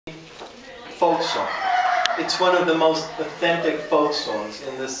folk song. It's one of the most authentic folk songs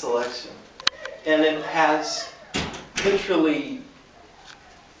in this selection. And it has literally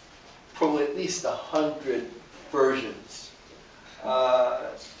probably at least 100 versions,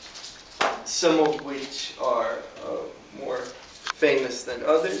 some of which are more famous than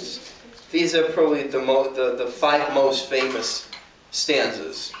others. These are probably the 5 most famous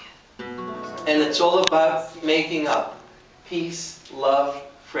stanzas. And it's all about making up peace, love,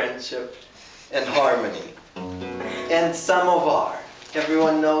 friendship, and harmony. And samovar.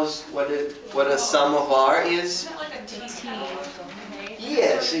 Everyone knows what a samovar is? Isn't it like a tea or something, right?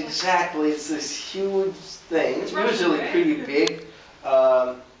 Yes, exactly. It's this huge thing, usually pretty big,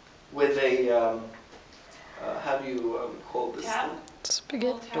 with a, how do you call this Tap? thing?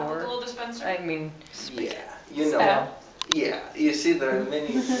 Spaghetti A door. little dispenser? I mean, Yeah, you know. Yeah, you see there are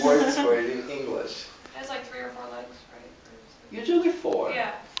many words for it in English. It has like 3 or 4 legs, right? Usually 4.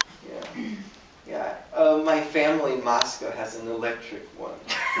 Yeah. Yeah. Yeah. My family in Moscow has an electric one.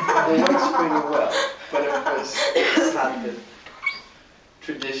 It works pretty well, but of course it's not the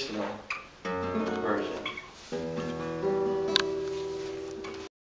traditional